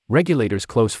Regulators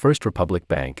close First Republic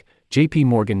Bank,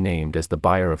 JPMorgan named as the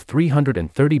buyer of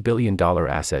 $330 billion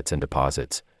assets and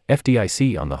deposits,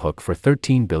 FDIC on the hook for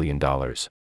 $13 billion.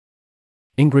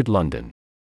 Ingrid London.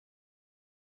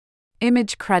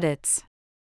 Image credits.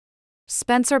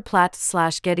 Spencer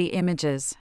Platt/Getty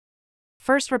Images.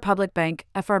 First Republic Bank,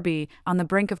 FRB, on the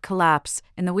brink of collapse,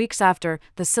 in the weeks after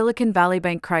the Silicon Valley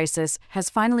Bank crisis has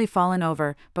finally fallen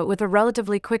over, but with a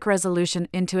relatively quick resolution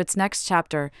into its next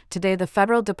chapter. Today, the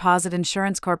Federal Deposit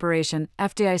Insurance Corporation,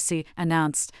 FDIC,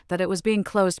 announced that it was being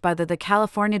closed by the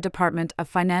California Department of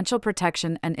Financial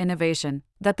Protection and Innovation,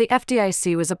 that the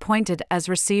FDIC was appointed as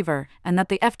receiver, and that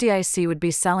the FDIC would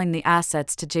be selling the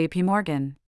assets to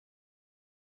JPMorgan.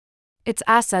 Its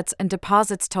assets and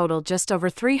deposits total just over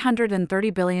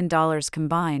 $330 billion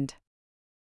combined.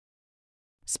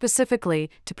 Specifically,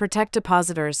 to protect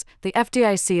depositors, the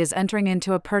FDIC is entering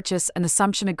into a purchase and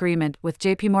assumption agreement with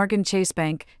JPMorgan Chase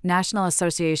Bank, National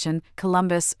Association,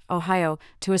 Columbus, Ohio,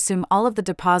 to assume all of the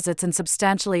deposits and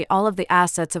substantially all of the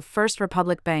assets of First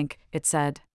Republic Bank, it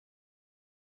said.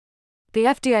 The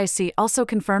FDIC also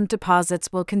confirmed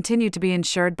deposits will continue to be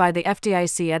insured by the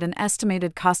FDIC at an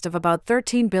estimated cost of about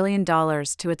 $13 billion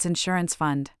to its insurance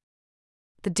fund.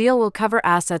 The deal will cover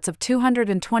assets of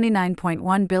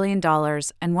 $229.1 billion and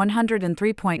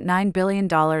 $103.9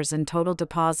 billion in total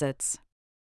deposits.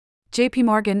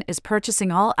 JPMorgan is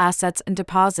purchasing all assets and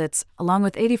deposits, along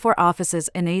with 84 offices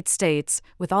in 8 states,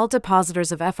 with all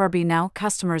depositors of FRB now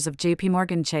customers of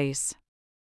JPMorgan Chase.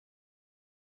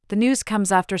 The news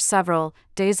comes after several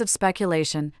days of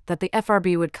speculation that the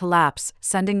FRB would collapse,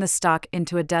 sending the stock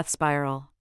into a death spiral.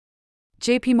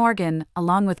 JPMorgan,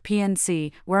 along with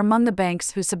PNC, were among the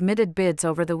banks who submitted bids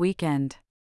over the weekend.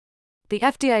 The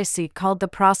FDIC called the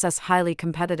process highly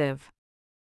competitive.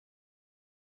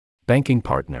 Banking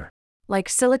partner. Like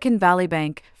Silicon Valley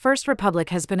Bank, First Republic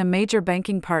has been a major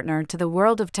banking partner to the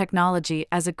world of technology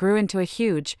as it grew into a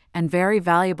huge, and very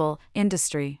valuable,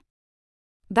 industry.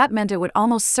 That meant it would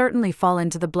almost certainly fall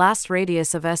into the blast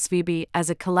radius of SVB as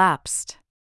it collapsed.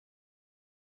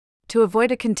 To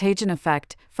avoid a contagion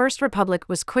effect, First Republic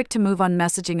was quick to move on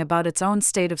messaging about its own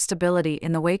state of stability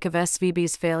in the wake of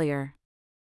SVB's failure.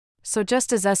 So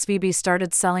just as SVB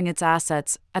started selling its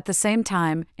assets, at the same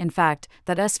time, in fact,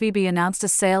 that SVB announced a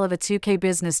sale of its UK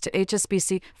business to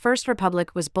HSBC, First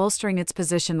Republic was bolstering its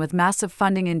position with massive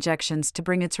funding injections to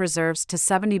bring its reserves to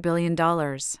 $70 billion.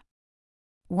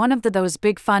 One of those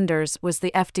big funders was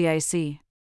the FDIC.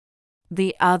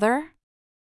 The other?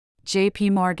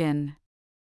 JPMorgan.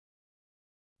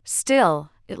 Still,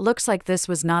 it looks like this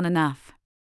was not enough.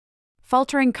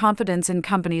 Faltering confidence in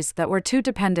companies that were too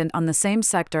dependent on the same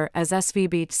sector as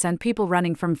SVB sent people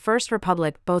running from First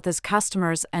Republic both as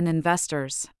customers and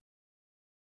investors.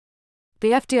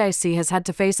 The FDIC has had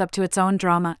to face up to its own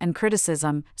drama and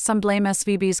criticism. Some blame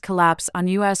SVB's collapse on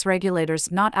U.S.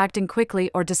 regulators not acting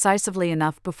quickly or decisively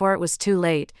enough before it was too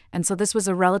late, and so this was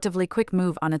a relatively quick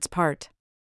move on its part.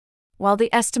 While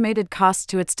the estimated cost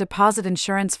to its deposit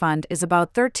insurance fund is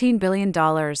about $13 billion,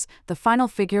 the final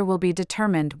figure will be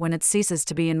determined when it ceases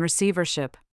to be in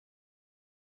receivership.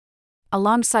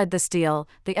 Alongside this deal,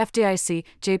 the FDIC,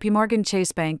 JPMorgan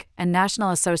Chase Bank, and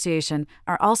National Association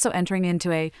are also entering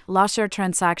into a law-share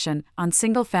transaction on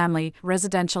single-family,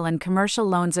 residential and commercial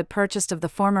loans it purchased of the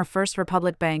former First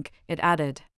Republic Bank, it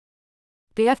added.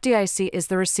 The FDIC is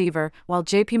the receiver, while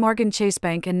JPMorgan Chase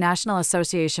Bank and National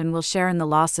Association will share in the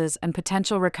losses and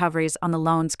potential recoveries on the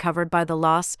loans covered by the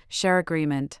loss-share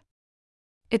agreement.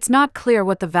 It's not clear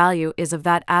what the value is of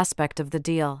that aspect of the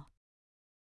deal.